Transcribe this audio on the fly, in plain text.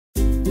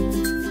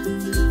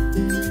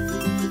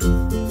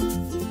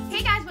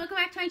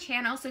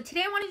channel. So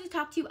today I wanted to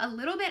talk to you a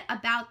little bit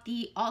about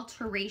the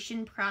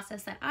alteration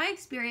process that I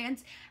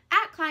experienced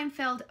at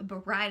Kleinfeld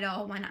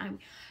Bridal when I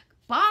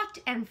bought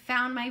and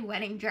found my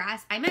wedding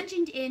dress. I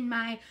mentioned in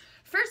my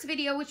first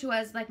video, which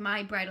was like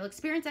my bridal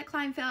experience at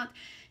Kleinfeld,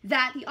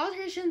 that the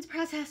alterations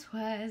process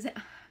was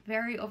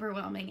very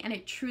overwhelming, and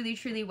it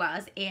truly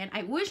was. And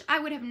I wish I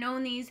would have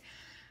known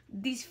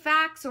these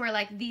facts or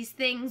like these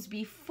things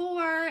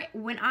before.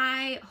 When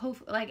I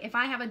hope, like, if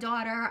I have a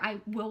daughter, I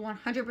will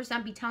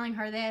 100% be telling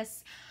her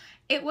this.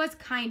 It was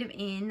kind of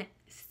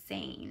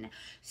insane.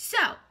 So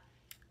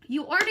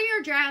you order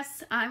your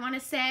dress. I want to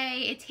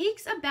say it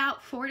takes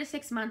about 4 to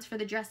 6 months for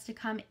the dress to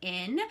come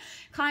in.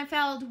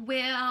 Kleinfeld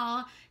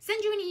will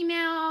send you an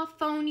email,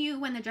 phone you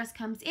when the dress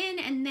comes in,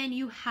 and then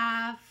you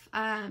have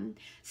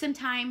some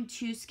time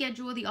to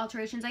schedule the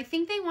alterations. I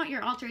think they want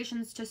your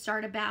alterations to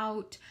start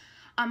about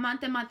a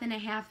month and a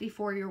half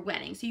before your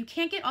wedding. So you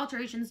can't get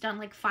alterations done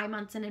like 5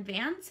 months in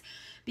advance,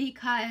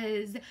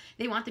 because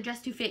they want the dress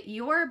to fit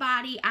your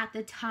body at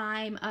the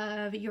time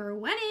of your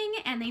wedding,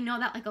 and they know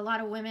that like a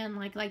lot of women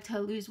like to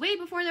lose weight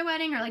before their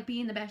wedding or like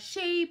be in the best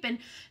shape, and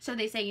so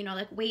they say, you know,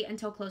 like wait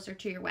until closer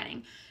to your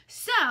wedding.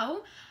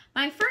 So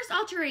my first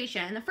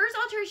alteration, the first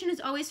alteration is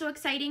always so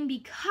exciting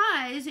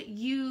because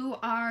you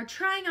are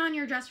trying on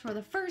your dress for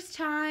the first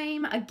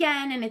time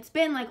again, and it's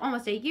been like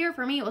almost a year.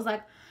 For me it was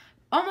like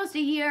almost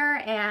a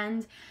year,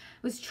 and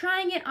was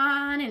trying it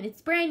on, and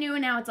it's brand new,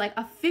 and now it's like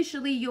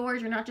officially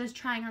yours. You're not just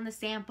trying on the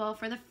sample.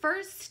 For the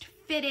first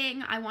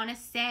fitting, I want to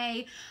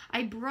say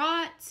I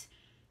brought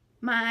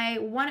my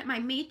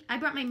maid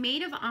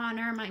of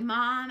honor, my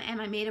mom, and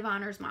my maid of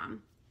honor's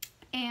mom,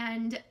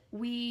 and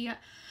we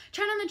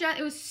tried on the dress.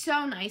 It was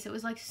so nice. It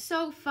was like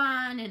so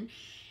fun, and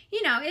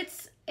you know,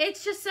 it's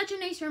just such a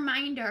nice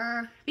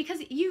reminder,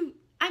 because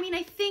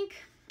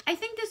I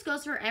think this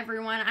goes for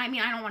everyone. I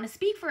mean, I don't want to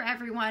speak for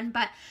everyone,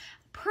 but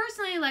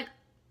personally, like,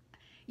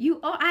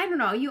 I don't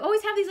know, you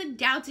always have these like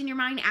doubts in your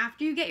mind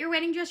after you get your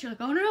wedding dress. You're like,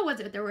 oh no, was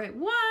it the right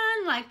one?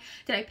 Like,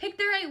 did I pick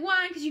the right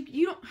one? Because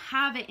you don't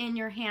have it in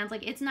your hands.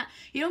 Like, it's not,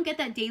 you don't get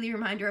that daily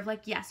reminder of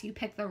like, yes, you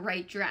picked the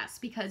right dress,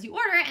 because you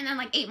order it and then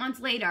like 8 months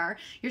later,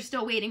 you're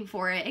still waiting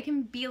for it. It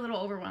can be a little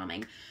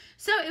overwhelming.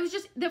 So it was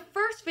just, the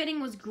first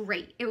fitting was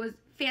great. It was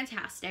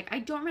fantastic. I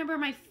don't remember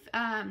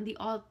the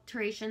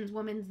alterations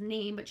woman's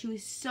name, but she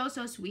was so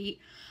sweet.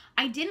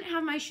 I didn't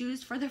have my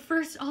shoes for the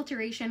first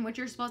alteration, which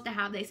you're supposed to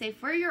have. They say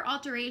for your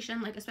alteration,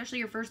 like especially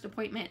your first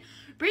appointment,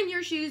 bring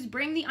your shoes,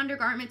 bring the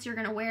undergarments you're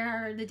gonna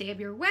wear the day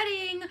of your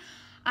wedding.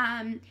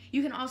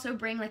 You can also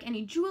bring like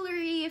any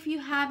jewelry if you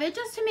have it,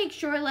 just to make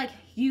sure like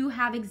you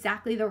have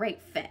exactly the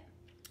right fit.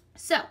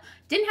 So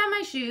didn't have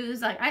my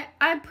shoes. Like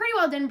I pretty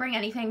well didn't bring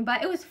anything,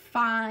 but it was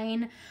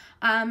fine.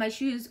 My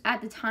shoes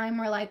at the time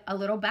were like a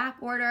little back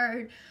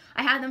ordered.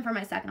 I had them for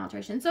my second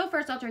alteration. So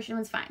first alteration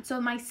was fine. So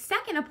my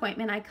second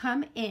appointment, I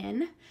come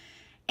in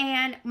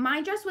and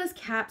my dress was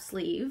cap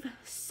sleeve.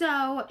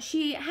 So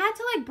she had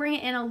to like bring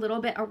it in a little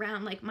bit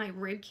around like my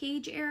rib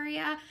cage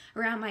area,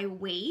 around my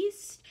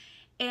waist.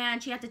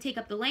 And she had to take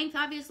up the length,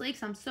 obviously,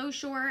 because I'm so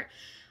short.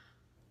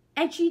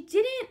 And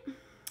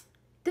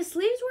the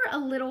sleeves were a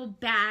little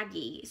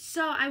baggy.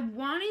 So I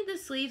wanted the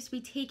sleeves to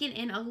be taken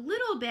in a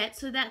little bit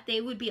so that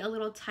they would be a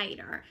little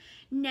tighter.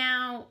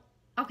 Now,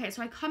 okay,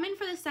 so I come in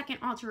for the second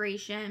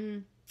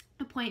alteration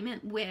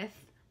appointment with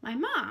my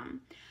mom.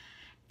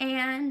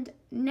 And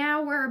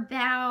now we're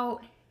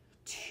about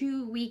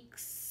 2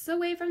 weeks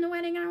away from the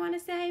wedding, I want to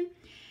say.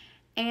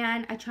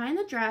 And I try on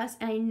the dress,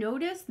 and I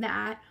notice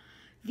that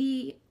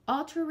the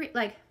alterations,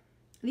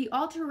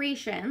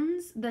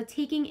 the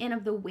taking in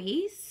of the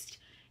waist,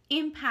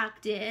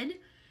 impacted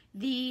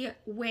the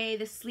way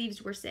the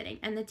sleeves were sitting,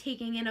 and the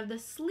taking in of the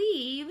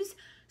sleeves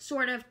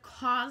sort of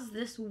caused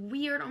this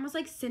weird, almost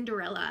like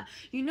Cinderella.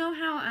 You know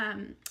how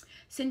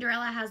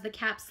Cinderella has the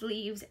cap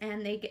sleeves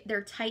and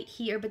they're tight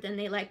here, but then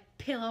they like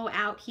pillow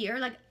out here,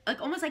 like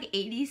almost like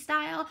 80s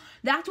style?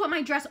 That's what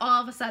my dress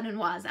all of a sudden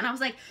was. And I was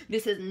like,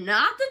 this is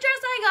not the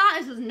dress I got.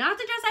 This is not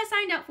the dress I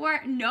signed up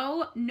for.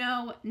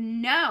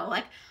 No.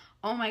 Like,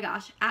 oh my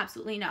gosh,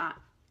 absolutely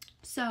not.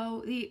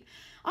 So the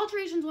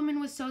alterations woman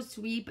was so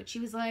sweet, but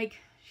she was like,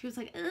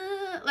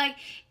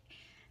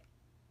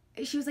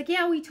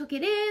 yeah, we took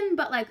it in,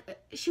 but like,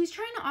 she was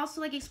trying to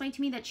also like explain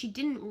to me that she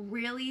didn't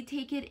really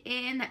take it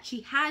in, that she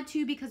had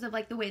to because of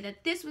like the way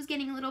that this was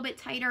getting a little bit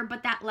tighter,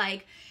 but that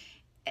like,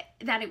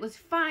 that it was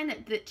fine,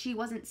 that she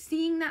wasn't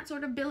seeing that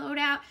sort of billowed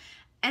out.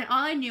 And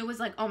all I knew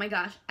was like, oh my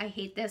gosh, I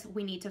hate this.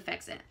 We need to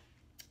fix it.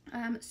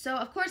 So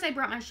of course I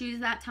brought my shoes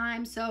that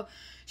time. So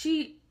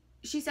she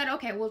said,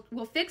 okay,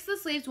 we'll fix the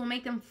sleeves. We'll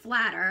make them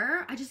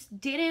flatter. I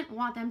just didn't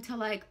want them to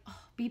like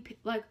be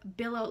like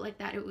billow like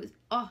that. It was,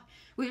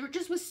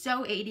 just was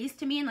so 80s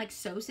to me, and like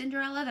so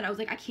Cinderella, that I was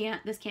like,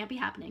 this can't be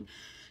happening.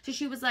 So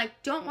she was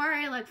like, don't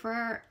worry, like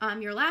for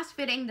your last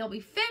fitting, they'll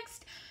be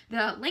fixed.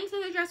 The length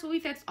of the dress will be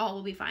fixed. All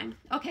will be fine.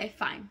 Okay,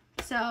 fine.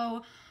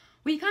 So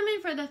we come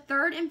in for the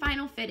third and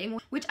final fitting,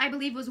 which I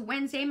believe was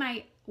Wednesday.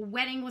 My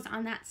wedding was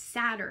on that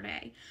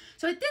Saturday.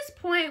 So at this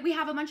point, we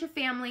have a bunch of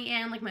family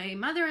in, like my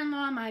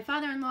mother-in-law, my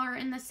father-in-law are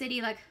in the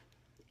city. Like,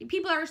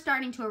 people are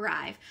starting to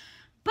arrive.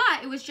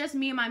 But it was just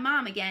me and my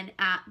mom again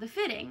at the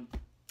fitting.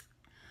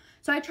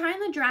 So I try on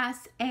the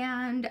dress,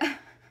 and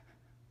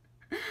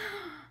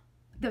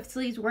the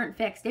sleeves weren't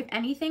fixed. If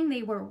anything,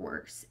 they were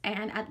worse.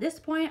 And at this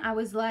point, I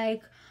was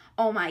like,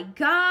 oh my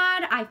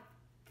God, I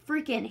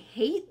freaking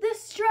hate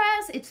this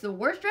dress. It's the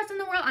worst dress in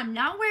the world. I'm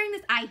not wearing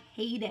this. I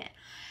hate it.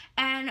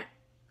 And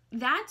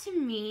that to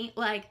me,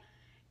 like,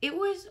 it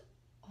was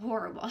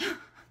horrible.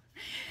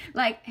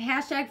 Like,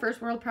 hashtag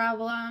first world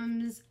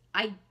problems.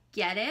 I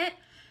get it.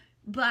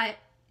 But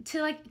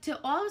to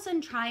all of a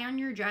sudden try on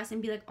your dress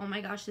and be like, oh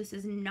my gosh, this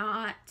is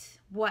not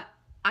what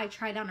I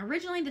tried on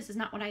originally. This is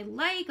not what I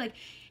like. Like,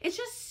 it's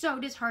just so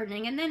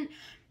disheartening. And then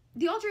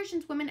the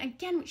Alterations woman,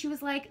 again, she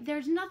was like,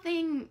 there's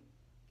nothing,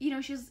 you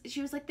know,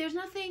 she was like, there's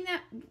nothing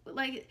that,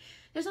 like,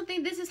 there's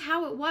something, this is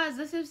how it was.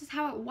 This is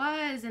how it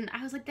was. And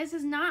I was like, this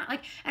is not,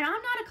 like, and I'm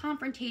not a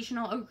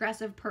confrontational,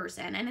 aggressive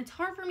person. And it's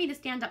hard for me to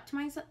stand up to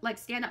myself, like,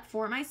 stand up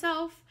for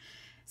myself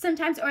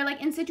sometimes, or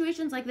like in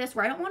situations like this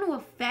where I don't want to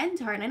offend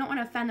her and I don't want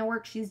to offend the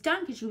work she's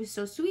done because she was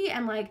so sweet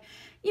and, like,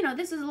 you know,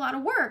 this is a lot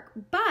of work.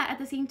 But at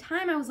the same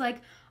time, I was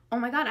like, oh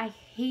my God, I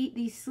hate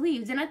these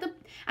sleeves. And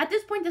at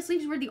this point, the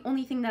sleeves were the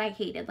only thing that I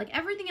hated. Like,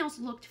 everything else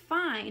looked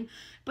fine,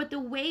 but the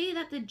way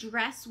that the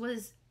dress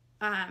was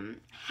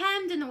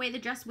hemmed and the way the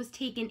dress was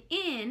taken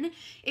in,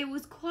 it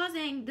was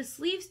causing the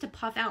sleeves to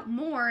puff out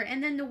more.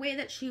 And then the way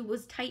that she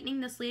was tightening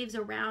the sleeves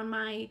around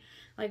my,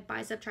 like,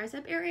 bicep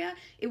tricep area,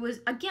 it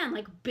was, again,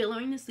 like,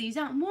 billowing the sleeves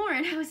out more.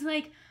 And I was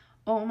like,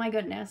 oh my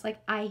goodness, like,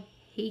 I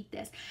hate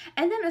this.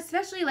 And then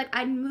especially, like,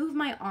 I'd move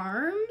my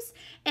arms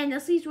and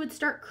the sleeves would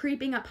start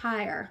creeping up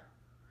higher.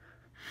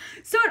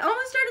 So it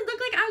almost started to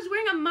look like I was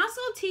wearing a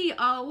muscle tee.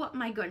 Oh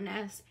my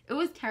goodness, it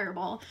was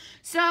terrible.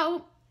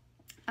 So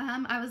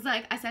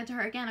I said to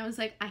her again, I was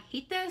like, I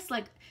hate this.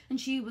 Like,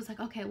 and she was like,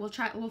 okay, we'll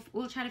try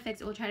to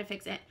fix it. We'll try to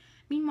fix it.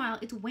 Meanwhile,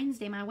 it's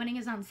Wednesday. My wedding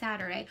is on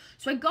Saturday.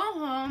 So I go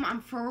home.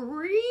 I'm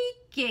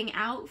freaking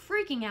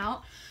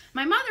out.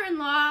 My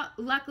mother-in-law,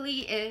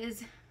 luckily,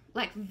 is,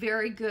 like,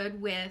 very good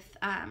with,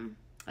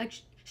 like,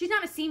 she's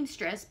not a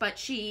seamstress, but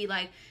she,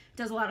 like,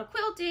 does a lot of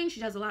quilting. She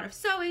does a lot of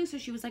sewing. So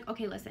she was like,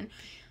 okay, listen,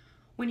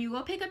 when you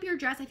go pick up your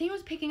dress, I think I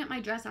was picking up my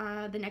dress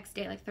the next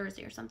day, like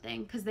Thursday or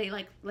something, because they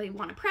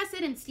want to press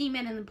it and steam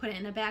it and then put it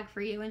in a bag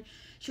for you. And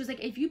she was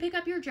like, if you pick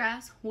up your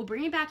dress, we'll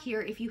bring it back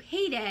here. If you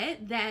hate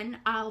it, then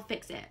I'll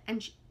fix it.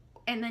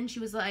 And then she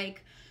was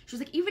like,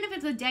 even if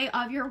it's the day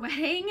of your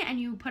wedding and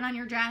you put on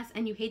your dress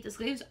and you hate the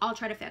sleeves, I'll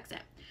try to fix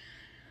it.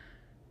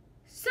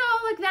 So,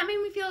 like, that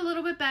made me feel a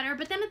little bit better.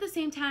 But then at the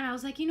same time, I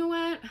was like, you know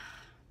what?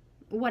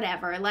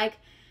 Whatever. Like,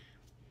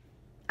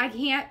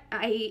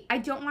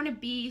 I don't want to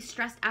be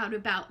stressed out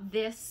about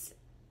this,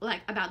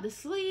 like, about the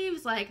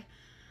sleeves. Like,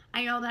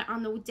 I know that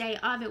on the day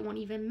of it won't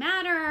even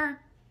matter.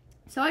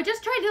 So I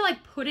just tried to,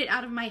 like, put it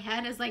out of my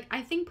head as, like,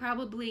 I think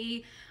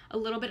probably a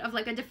little bit of,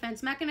 like, a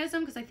defense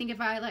mechanism, because I think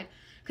if I, like,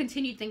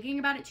 continued thinking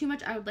about it too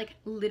much, I would, like,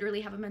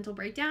 literally have a mental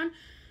breakdown.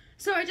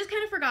 So I just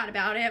kind of forgot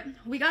about it.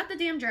 We got the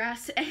damn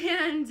dress,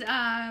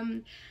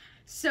 and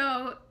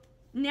so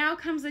now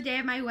comes the day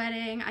of my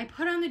wedding. I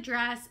put on the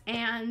dress,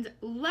 and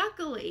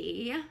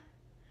luckily,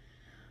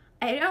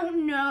 I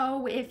don't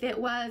know if it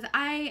was,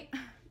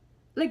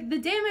 like, the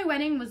day of my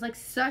wedding was, like,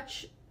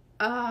 such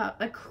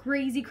a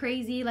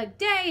crazy, like,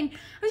 day, and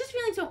I was just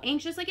feeling so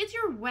anxious. Like, it's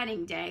your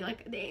wedding day.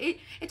 Like,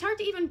 it's hard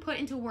to even put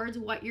into words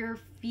what you're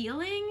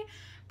feeling,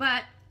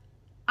 but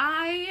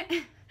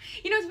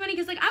you know, it's funny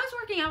because, like, I was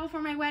working out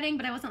before my wedding,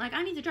 but I wasn't like,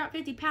 I need to drop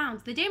 50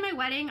 pounds. The day of my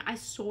wedding, I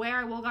swear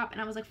I woke up and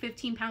I was like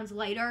 15 pounds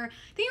lighter.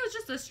 I think it was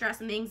just the stress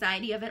and the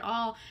anxiety of it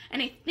all.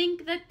 And I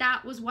think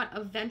that was what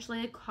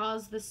eventually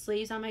caused the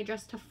sleeves on my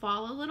dress to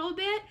fall a little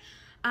bit.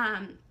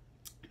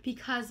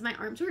 Because my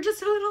arms were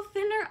just a little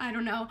thinner. I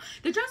don't know.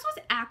 The dress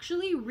was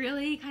actually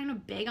really kind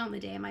of big on the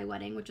day of my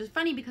wedding, which was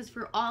funny because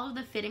for all of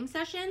the fitting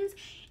sessions,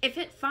 it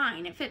fit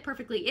fine. It fit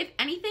perfectly. If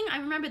anything, I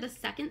remember the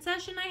second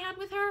session I had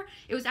with her,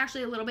 it was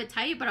actually a little bit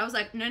tight, but I was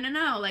like,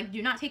 no, like,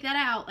 do not take that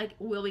out. Like,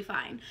 we'll be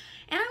fine.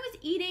 And I was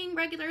eating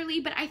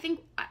regularly, but I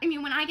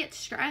mean, when I get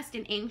stressed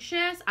and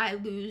anxious, I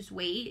lose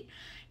weight.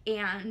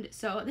 And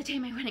so the day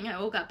of my wedding, I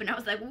woke up and I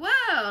was like,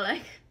 whoa,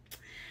 like,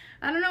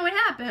 I don't know what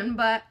happened,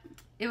 but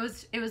it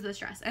was the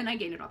stress, and I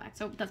gained it all back,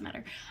 so it doesn't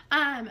matter.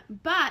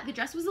 But the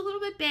dress was a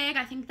little bit big.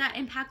 I think that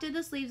impacted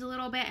the sleeves a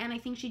little bit, and I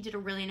think she did a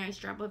really nice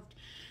job of,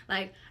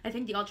 like, I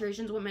think the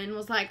Alterations woman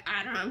was like,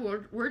 I don't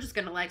know, we're just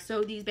gonna, like,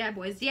 sew these bad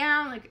boys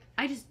down. Like,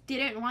 I just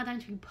didn't want them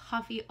to be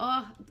puffy.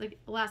 Oh, like,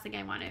 the last thing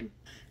I wanted.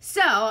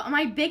 So,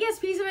 my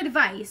biggest piece of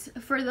advice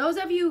for those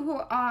of you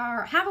who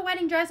have a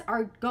wedding dress,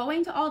 are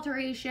going to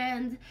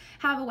Alterations,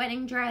 have a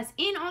wedding dress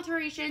in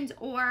Alterations,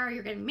 or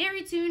you're getting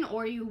married soon,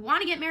 or you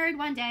want to get married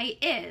one day,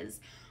 is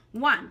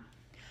 1,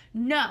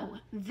 know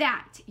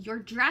that your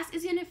dress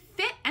is going to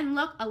fit and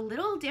look a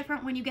little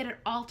different when you get it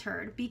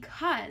altered,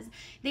 because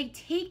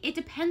it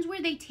depends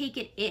where they take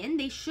it in.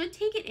 They should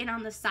take it in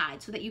on the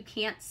side so that you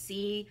can't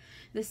see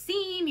the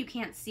seam, you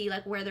can't see,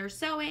 like, where they're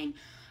sewing,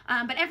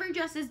 but every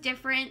dress is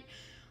different.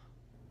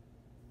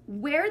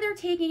 where they're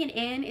taking it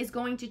in is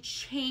going to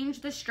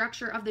change the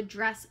structure of the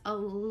dress a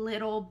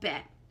little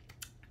bit.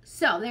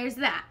 So there's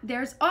that.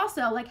 There's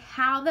also like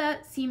how the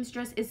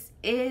seamstress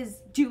is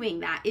doing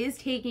that, is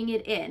taking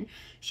it in.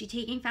 She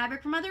taking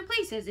fabric from other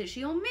places? Is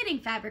she omitting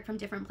fabric from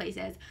different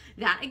places?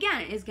 That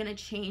again is going to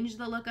change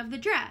the look of the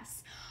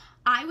dress.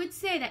 I would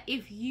say that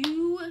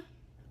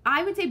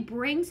I would say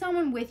bring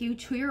someone with you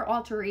to your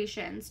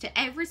alterations, to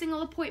every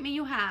single appointment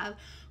you have,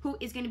 who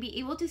is going to be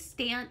able to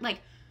stand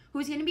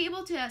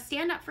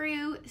up for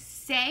you,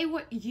 say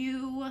what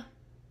you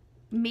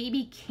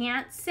maybe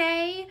can't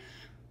say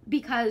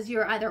because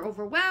you're either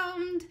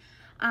overwhelmed,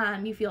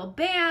 you feel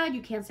bad,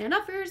 you can't stand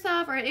up for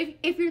yourself, or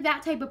if you're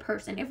that type of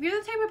person. If you're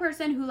the type of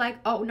person who like,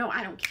 oh no,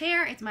 I don't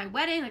care, it's my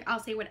wedding, like I'll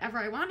say whatever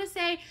I want to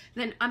say,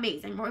 then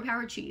amazing, more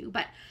power to you.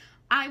 But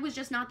I was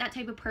just not that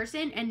type of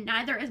person, and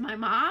neither is my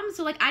mom.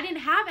 So like I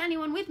didn't have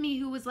anyone with me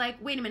who was like,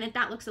 wait a minute,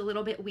 that looks a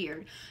little bit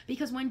weird.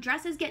 Because when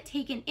dresses get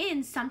taken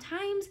in,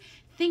 sometimes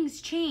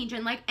things change,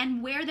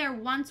 and where there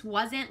once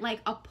wasn't like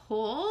a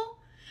pull,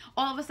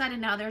 all of a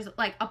sudden now there's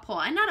like a pull,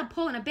 and not a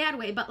pull in a bad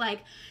way, but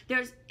like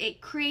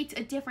it creates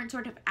a different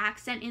sort of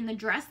accent in the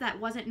dress that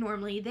wasn't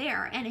normally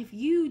there. And if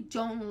you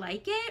don't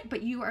like it,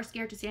 but you are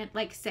scared to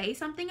say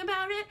something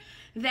about it,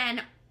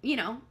 then you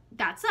know,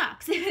 that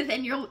sucks.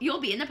 Then you'll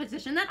be in the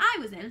position that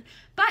I was in.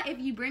 But if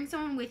you bring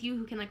someone with you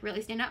who can like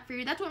really stand up for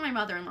you, that's what my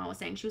mother-in-law was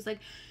saying. She was like,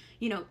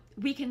 you know,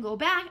 we can go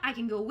back, I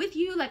can go with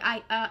you, like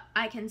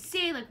I can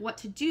say like what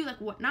to do,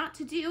 like what not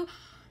to do.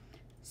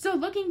 So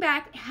looking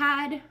back,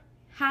 had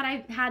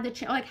I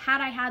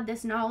had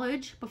this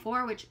knowledge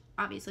before, which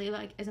obviously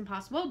like is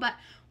impossible, but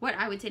what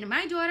I would say to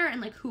my daughter,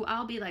 and like who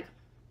I'll be like,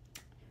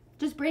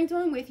 just bring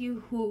someone with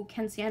you who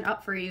can stand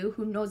up for you,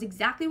 who knows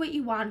exactly what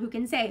you want, who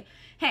can say,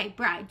 hey,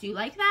 bride, do you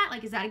like that?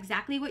 Like, is that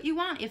exactly what you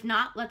want? If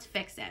not, let's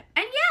fix it.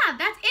 And yeah,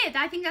 that's it.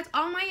 I think that's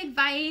all my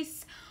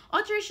advice.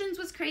 Alterations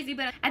was crazy,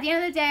 but at the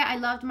end of the day, I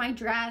loved my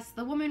dress.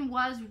 The woman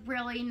was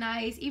really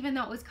nice, even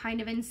though it was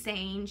kind of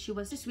insane. She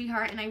was a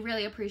sweetheart, and I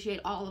really appreciate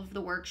all of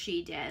the work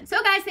she did.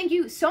 So guys, thank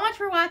you so much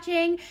for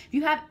watching. If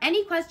you have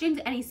any questions,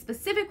 any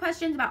specific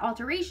questions about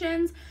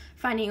alterations,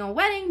 finding a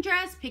wedding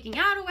dress, picking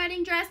out a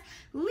wedding dress,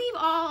 leave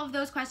all of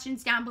those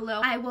questions down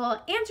below. I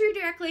will answer you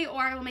directly,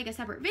 or I will make a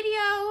separate video.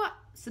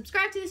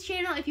 Subscribe to this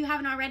channel if you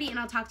haven't already, and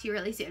I'll talk to you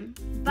really soon.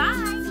 Bye!